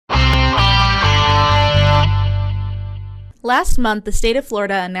Last month, the state of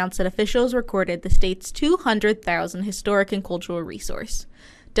Florida announced that officials recorded the state's 200,000 historic and cultural resource.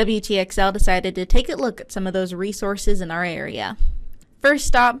 WTXL decided to take a look at some of those resources in our area. First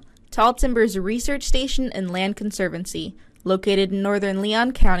stop, Tall Timbers Research Station and Land Conservancy, located in northern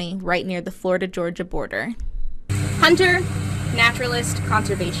Leon County, right near the Florida-Georgia border. Hunter, naturalist,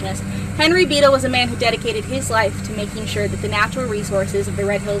 conservationist, Henry Beadle was a man who dedicated his life to making sure that the natural resources of the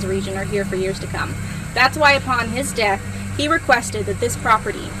Red Hills region are here for years to come. That's why upon his death, he requested that this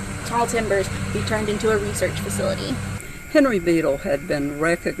property, Tall Timbers, be turned into a research facility. Henry Beadle had been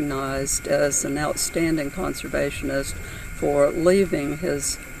recognized as an outstanding conservationist for leaving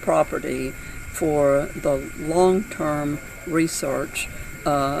his property for the long-term research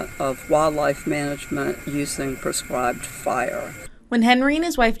of wildlife management using prescribed fire. When Henry and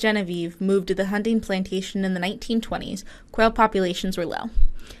his wife Genevieve moved to the hunting plantation in the 1920s, quail populations were low.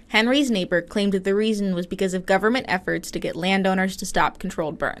 Henry's neighbor claimed that the reason was because of government efforts to get landowners to stop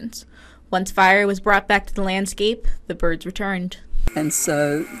controlled burns. Once fire was brought back to the landscape, the birds returned. And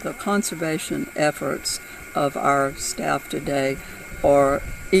so the conservation efforts of our staff today are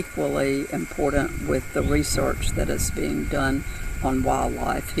equally important with the research that is being done on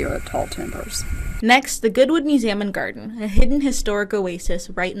wildlife here at Tall Timbers. Next, the Goodwood Museum and Garden, a hidden historic oasis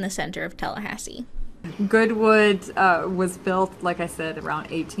right in the center of Tallahassee. Goodwood was built, like I said,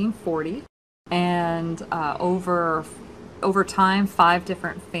 around 1840, and over time, 5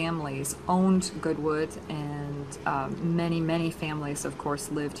 different families owned Goodwood, and many families, of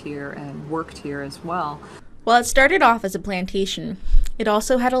course, lived here and worked here as well. While it started off as a plantation, it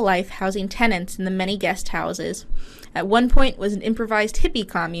also had a life housing tenants in the many guest houses. At one point was an improvised hippie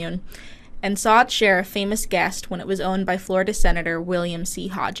commune, and saw its share of famous guests when it was owned by Florida Senator William C.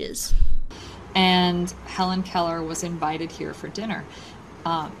 Hodges. And Helen Keller was invited here for dinner.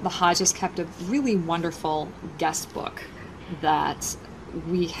 The Hodges kept a really wonderful guest book that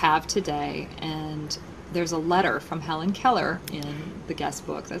we have today, and there's a letter from Helen Keller in the guest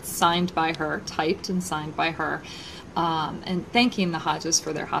book that's signed by her, typed and signed by her, and thanking the Hodges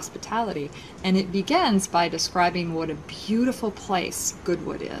for their hospitality. And it begins by describing what a beautiful place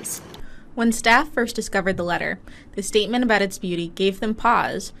Goodwood is. When staff first discovered the letter, the statement about its beauty gave them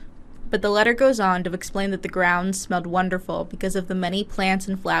pause, but the letter goes on to explain that the grounds smelled wonderful because of the many plants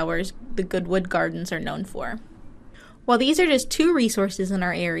and flowers the Goodwood Gardens are known for. While these are just 2 resources in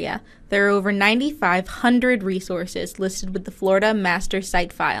our area, there are over 9,500 resources listed with the Florida Master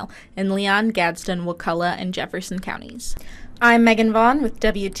Site File in Leon, Gadsden, Wakulla, and Jefferson counties. I'm Megan Vaughn with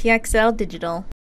WTXL Digital.